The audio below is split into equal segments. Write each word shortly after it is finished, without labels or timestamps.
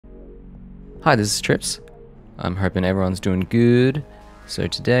Hi, this is Trjps. I'm hoping everyone's doing good. So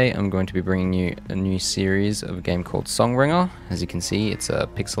today I'm going to be bringing you a new series of a game called Songbringer. As you can see, it's a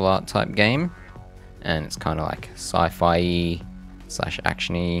pixel art type game, and it's kind of like sci-fi slash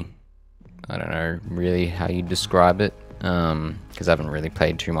actiony. I don't know really how you describe it, because I haven't really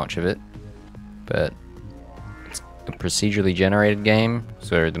played too much of it. But it's a procedurally generated game,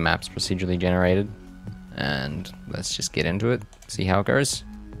 so the map's procedurally generated, and let's just get into it, see how it goes.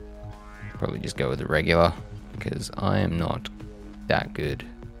 Probably just go with the regular, because I am not that good,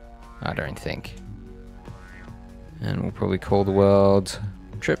 I don't think. And we'll probably call the world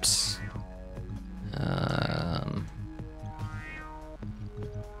Trjps.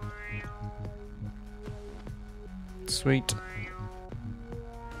 Sweet.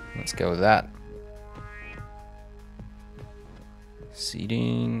 Let's go with that.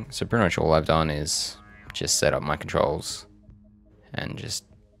 Seating. So pretty much all I've done is just set up my controls and just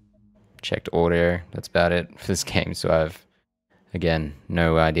checked audio. That's about it for this game. So I've, again,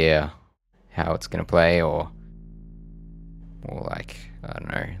 no idea how it's gonna play or like, I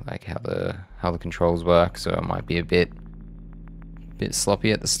don't know, like how the controls work. So it might be a bit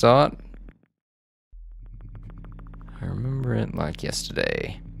sloppy at the start. I remember it like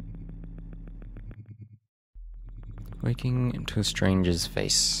yesterday. Waking into a stranger's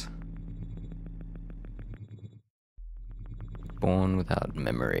face. Born without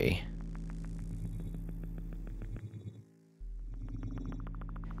memory.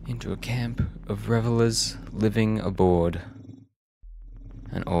 Into a camp of revelers living aboard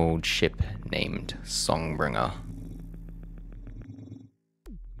an old ship named Songbringer.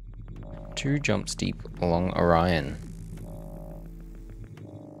 2 jumps deep along Orion.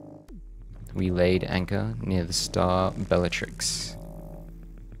 We laid anchor near the star Bellatrix,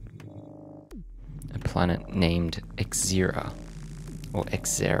 a planet named Xera, or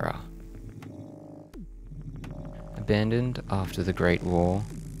Xera. Abandoned after the Great War,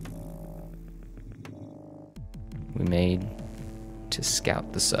 we made to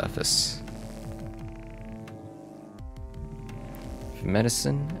scout the surface for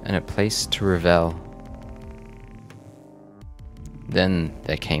medicine and a place to revel. Then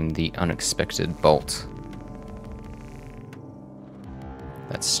there came the unexpected bolt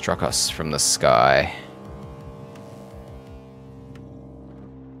that struck us from the sky.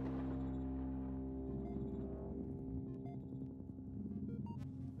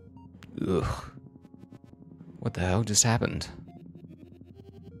 Ugh. What the hell just happened?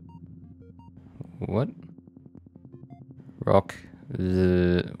 What? Roq,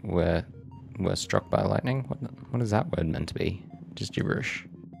 we're struck by lightning? What is that word meant to be? Just gibberish.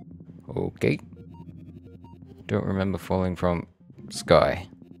 Okay. Don't remember falling from sky.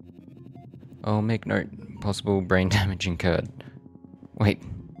 Oh, make note. Possible brain damage incurred. Wait.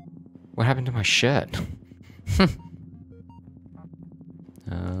 What happened to my shirt?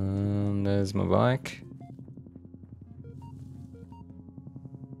 There's my bike.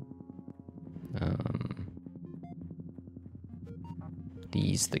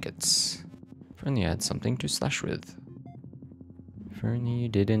 These thickets. If only I had something to slash with. If only you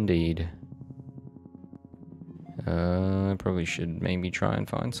did indeed. I probably should maybe try and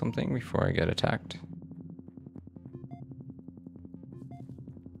find something before I get attacked.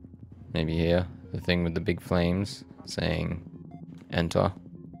 Maybe here, the thing with the big flames saying enter.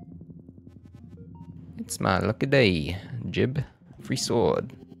 It's my lucky day, Jib. Free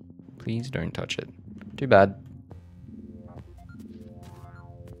sword. Please don't touch it. Too bad.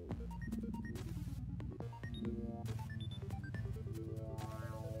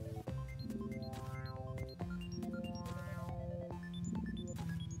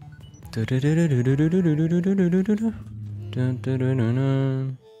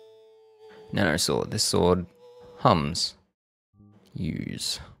 Nanosword. This sword hums.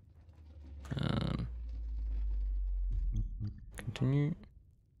 Use. Continue.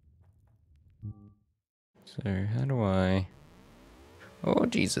 So how do I? Oh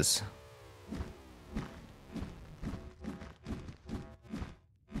Jesus!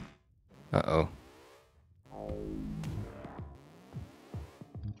 Uh-oh.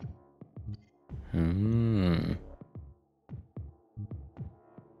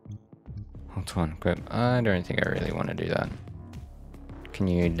 Hold on, equip. I don't think I really want to do that. Can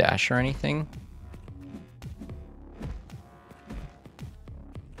you dash or anything?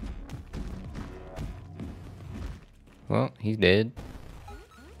 Well, he's dead.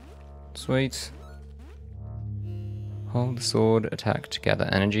 Sweet. Hold the sword, attack to gather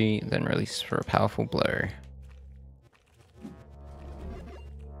energy, then release for a powerful blow.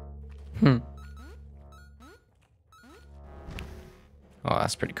 Oh,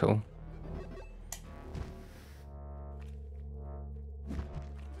 that's pretty cool.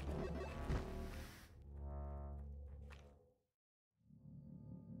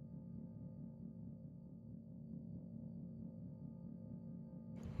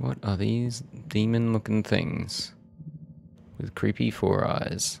 What are these demon-looking things with creepy 4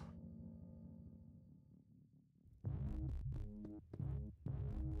 eyes?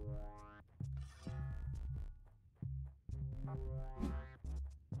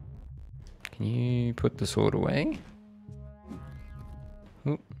 Can you put the sword away?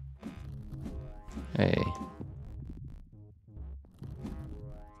 Oop. Hey.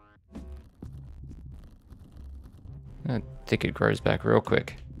 I think it grows back real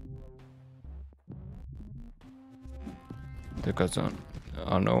quick. The guys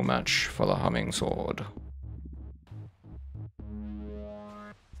are no match for the humming sword.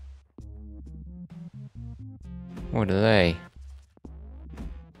 What are they?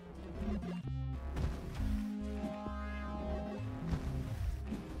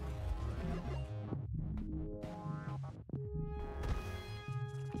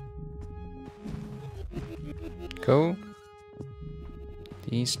 Cool.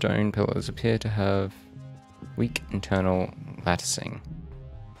 These stone pillars appear to have weak internal latticing.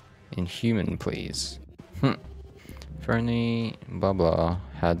 Inhuman, please. If only blah blah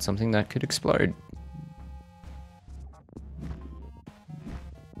had something that could explode.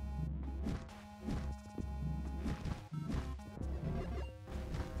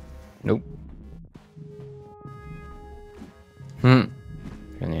 Nope. If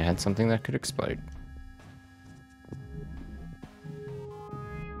only I had something that could explode.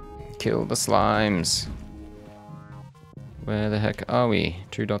 Kill the slimes. Where the heck are we?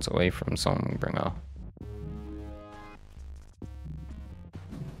 2 dots away from Songbringer.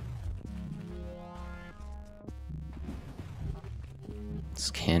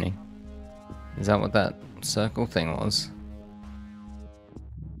 Scanning. Is that what that circle thing was?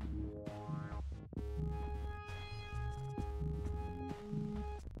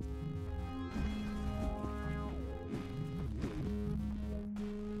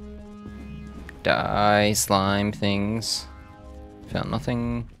 Die, slime things. Found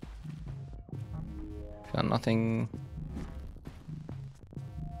nothing. Found nothing.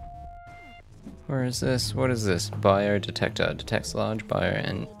 Where is this? What is this? Biodetector. Detects large bio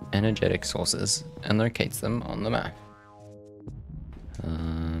and energetic sources and locates them on the map.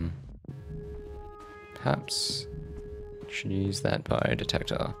 Perhaps should use that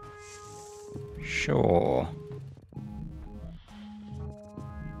biodetector. Sure.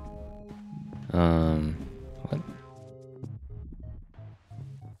 What?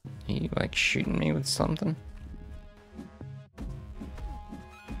 Are you like shooting me with something?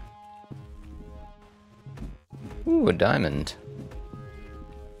 Ooh, a diamond.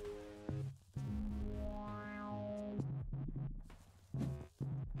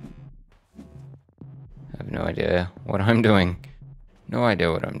 I have no idea what I'm doing. No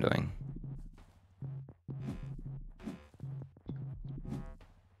idea what I'm doing.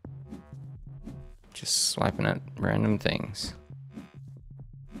 Just swiping at random things.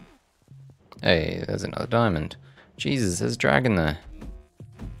 Hey, there's another diamond. Jesus, there's a dragon there.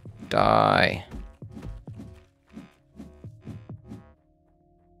 Die.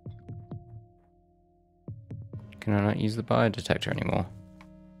 Can I not use the biodetector anymore?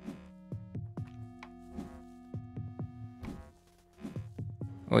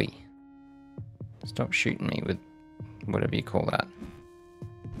 Oi. Stop shooting me with whatever you call that.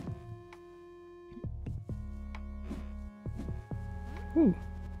 Ooh.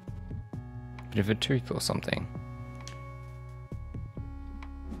 Bit of a tooth or something.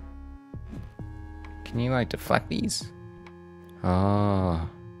 Can you like deflect these? Ah.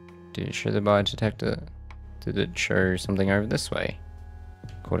 Did it show the biodetector? Did it show something over this way?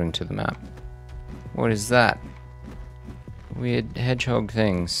 According to the map. What is that? Weird hedgehog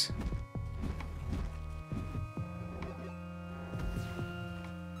things.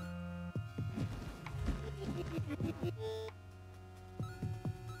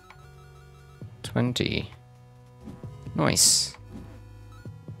 Nice.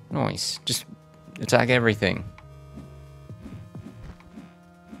 Nice. Just attack everything.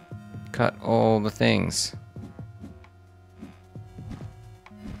 Cut all the things.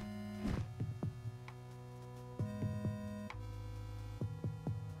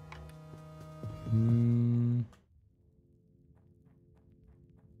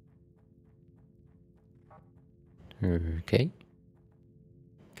 Okay.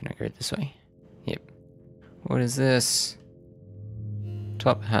 Can I go this way? Yep. What is this?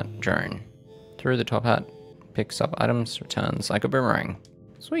 Top hat drone. Through the top hat, picks up items, returns like a boomerang.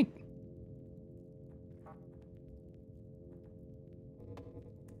 Sweet.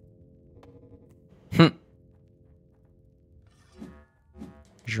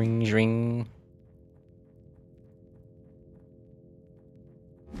 Zring zring.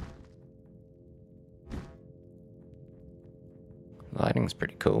 lighting's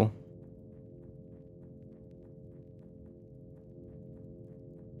pretty cool.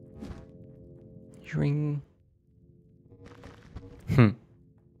 Ring.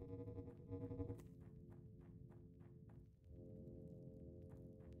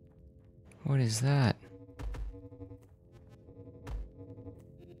 What is that?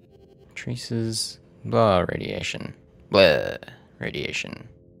 Traces. Blah, radiation. Blah, radiation.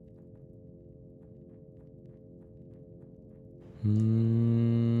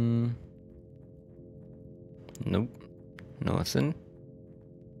 Nope. Nothing.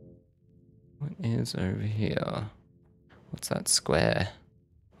 What is over here? What's that square?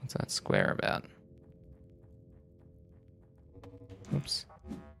 What's that square about? Oops.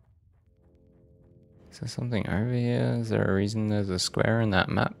 Is there something over here? Is there a reason there's a square in that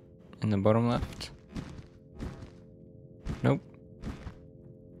map in the bottom left? Nope.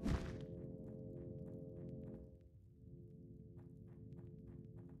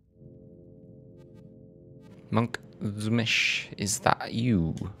 Monk Zumish, is that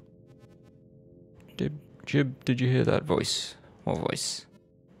you? Jib, did you hear that voice? What voice?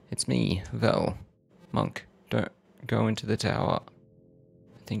 It's me, Vel. Monk, don't go into the tower.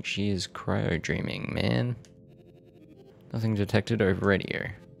 I think she is cryo-dreaming, man. Nothing detected over radio.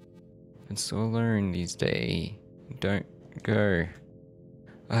 It's so alone these days. Don't go.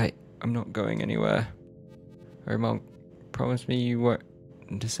 I'm not going anywhere. Oh, Monk, promise me you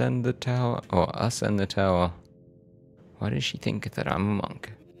won't descend the tower, or ascend the tower. Why does she think that I'm a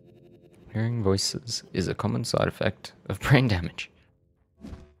monk? Hearing voices is a common side effect of brain damage.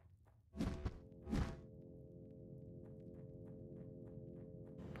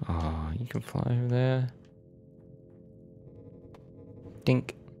 Oh, you can fly over there.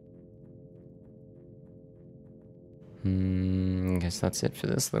 Dink. Guess that's it for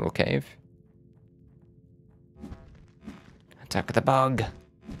this little cave. Attack the bug.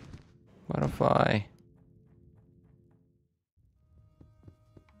 Butterfly.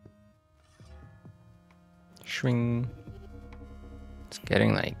 Shring. It's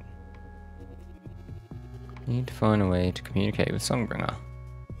getting late. Need to find a way to communicate with Songbringer.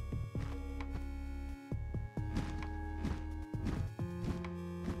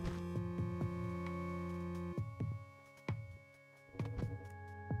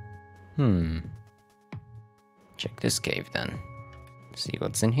 Check this cave then. See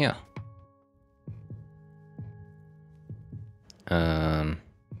what's in here.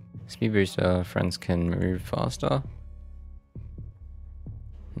 Speed booster, friends can move faster.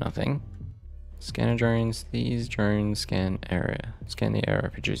 Nothing. Scanner drones, these drones scan the area,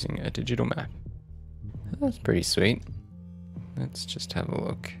 producing a digital map. That's pretty sweet. Let's just have a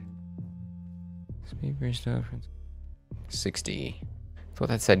look. Speed booster, friends. 60. Thought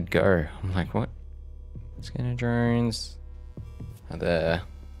that said go. I'm like, what? Scanner drones. Are there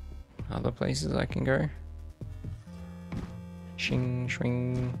other places I can go? Shing,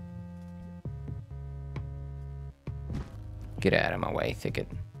 shring. Get out of my way, thicket.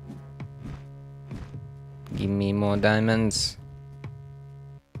 Give me more diamonds.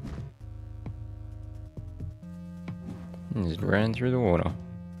 And just ran through the water.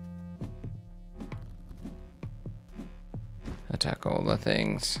 Attack all the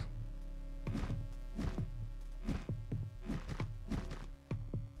things.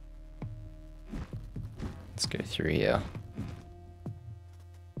 Let's go through here.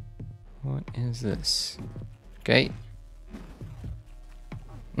 What is this? Gate?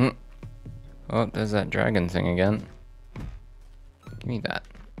 Oh, there's that dragon thing again. Give me that.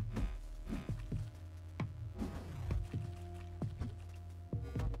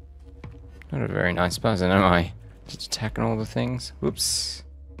 Not a very nice person, am I? Just attacking all the things. Whoops.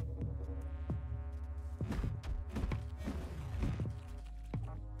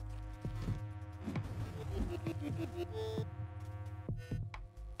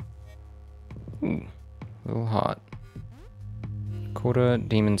 Ooh, little heart. Quarter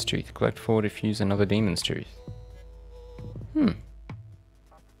demon's tooth. Collect 4 to fuse another demon's tooth.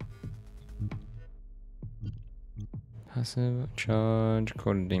 Passive charge.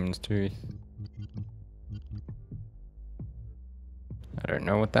 Quarter demon's tooth. I don't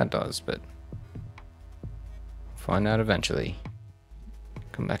know what that does, but find out eventually.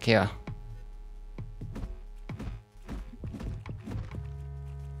 Come back here.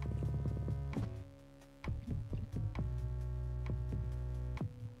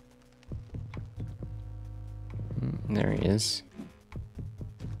 There he is.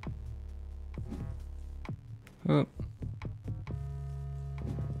 Oh.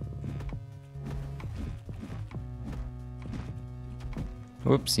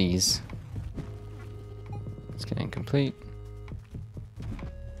 Whoopsies. Scanning complete.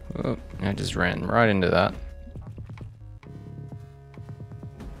 Oh, I just ran right into that.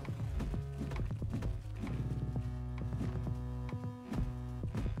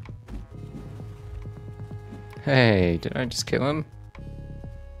 Hey, did I just kill him?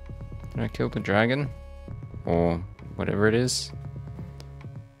 Did I kill the dragon? Or whatever it is?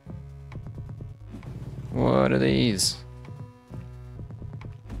 What are these?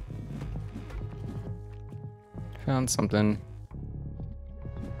 Found something.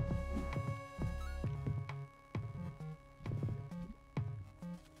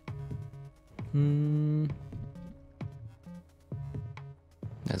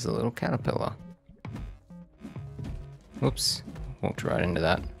 There's a little caterpillar. Whoops, walked right into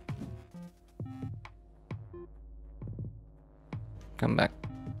that. Come back.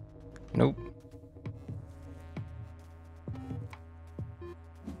 Nope.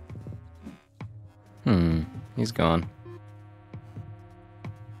 He's gone.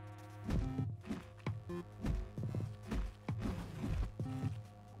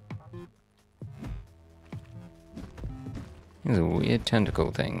 These are weird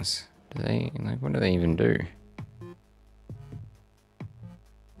tentacle things. Do they, like, what do they even do?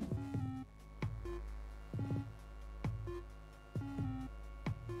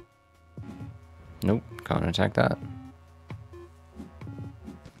 Nope, can't attack that.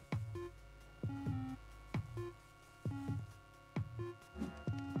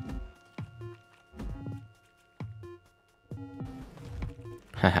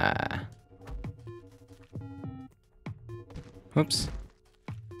 Haha. Whoops.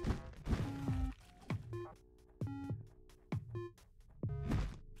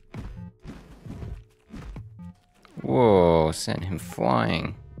 Whoa, sent him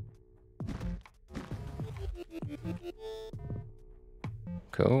flying.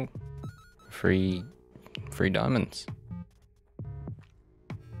 Cool. Free diamonds.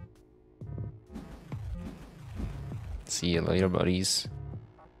 See you later, buddies.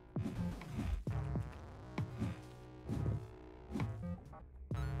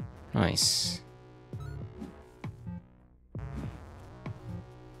 Nice.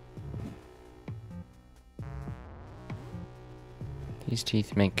 These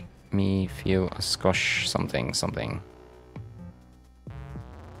teeth make me feel a squash something.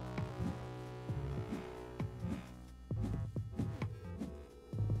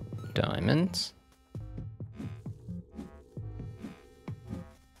 Diamonds.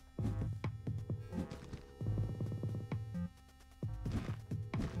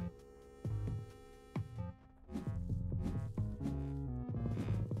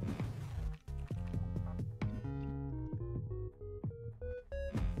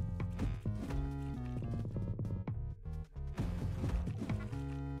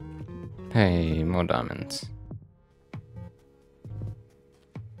 Hey, more diamonds.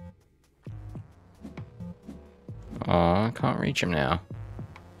 Aw, I can't reach him now.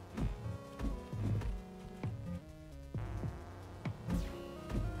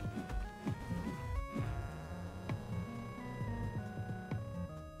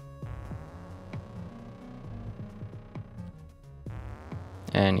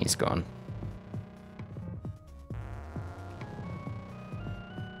 And he's gone.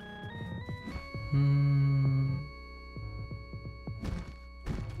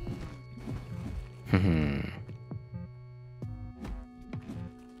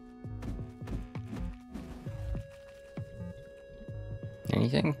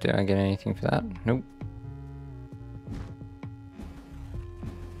 Anything? Did I get anything for that? Nope.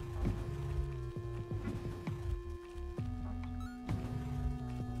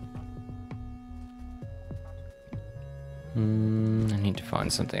 I need to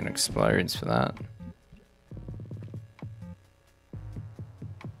find something that explodes for that.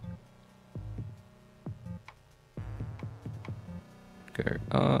 Go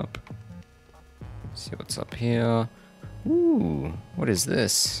up. See what's up here. Ooh, what is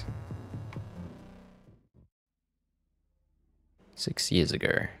this? 6 years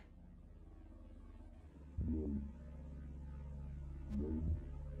ago.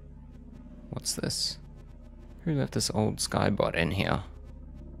 What's this? Who left this old skybot in here?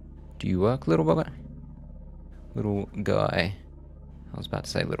 Do you work, little buddy? Little guy. I was about to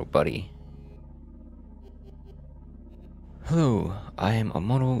say little buddy. Hello, I am a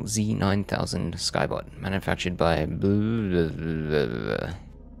model Z9000 skybot, manufactured by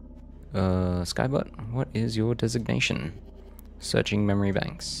skybot, what is your designation? Searching memory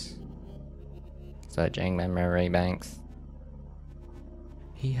banks. Searching memory banks.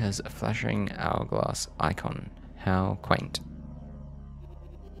 He has a flashing hourglass icon. How quaint.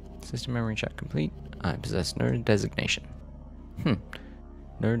 System memory check complete. I possess no designation.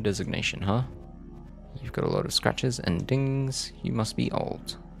 No designation, huh? You've got a lot of scratches and dings. You must be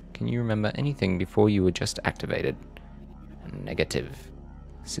old. Can you remember anything before you were just activated? Negative.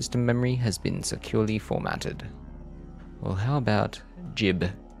 System memory has been securely formatted. Well, how about Jib?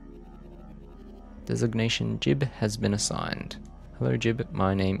 Designation Jib has been assigned. Hello Jib,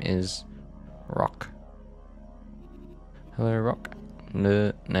 my name is Roq. Hello Roq.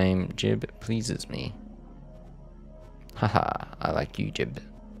 The name Jib pleases me. Haha, I like you Jib.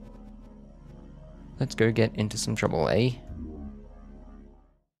 Let's go get into some trouble, eh?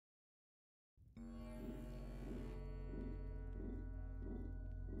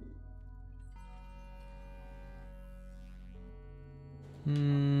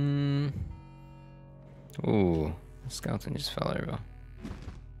 Ooh, the skeleton just fell over.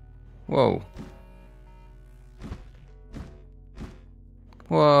 Whoa.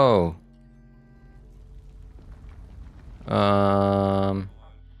 Whoa.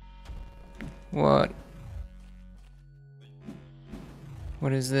 What?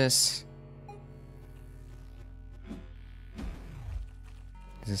 What is this?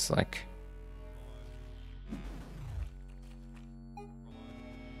 Is this like...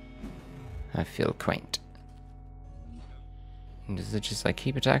 I feel quaint. Does it just like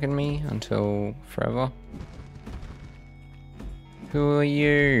keep attacking me until forever? Who are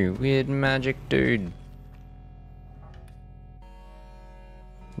you? Weird magic dude.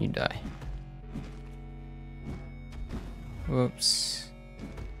 You die. Whoops.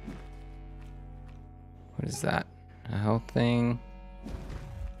 What is that? A health thing?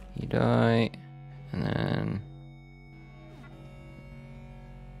 You die. And then...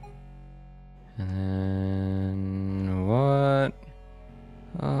 what?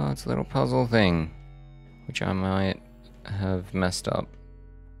 Oh, it's a little puzzle thing. Which I might have messed up.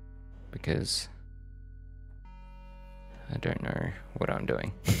 Because... I don't know what I'm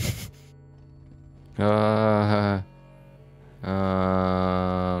doing. No.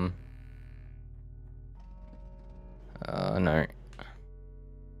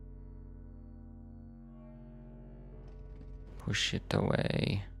 Push it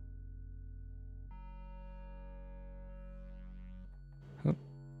away. Oop.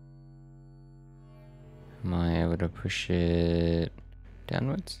 Am I able to push it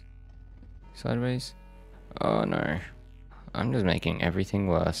downwards? Sideways? Oh no. I'm just making everything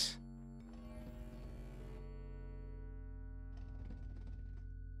worse.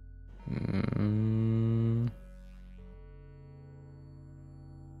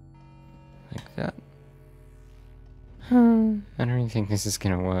 Like that. I don't really think this is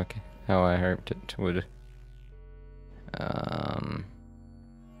gonna work how I hoped it would.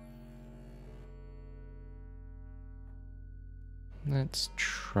 Let's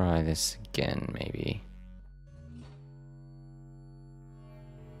try this again, maybe.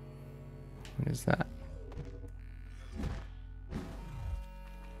 What is that?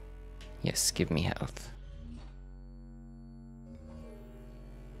 Yes, give me health.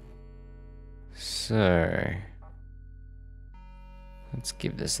 So... let's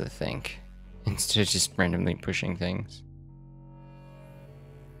give this a think, instead of just randomly pushing things.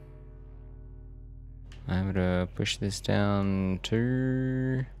 I'm able to push this down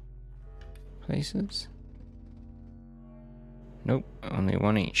 2 places? Nope, only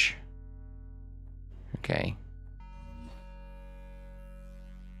 1 each. Okay.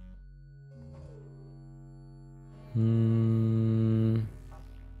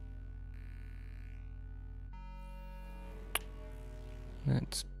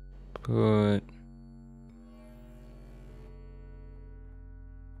 Let's put...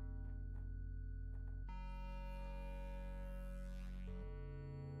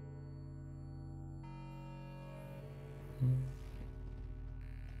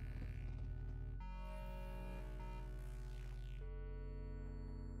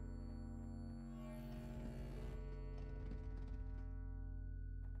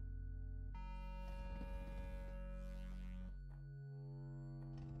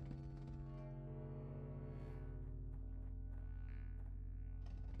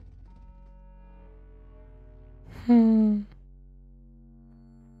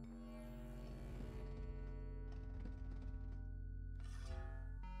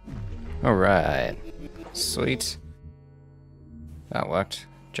 Alright. Sweet. That worked.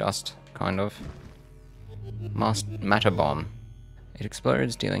 Just, kind of. Matter bomb. It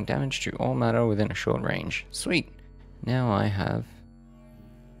explodes, dealing damage to all matter within a short range. Sweet! Now I have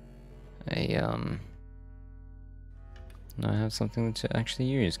a, now I have something to actually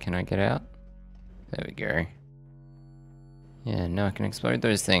use. Can I get out? There we go. Yeah, now I can explode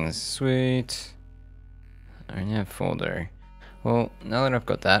those things. Sweet. I only have 4 though. Well, now that I've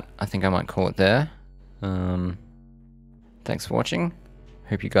got that, I think I might call it there. Thanks for watching.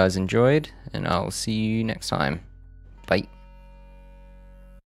 Hope you guys enjoyed, and I'll see you next time. Bye.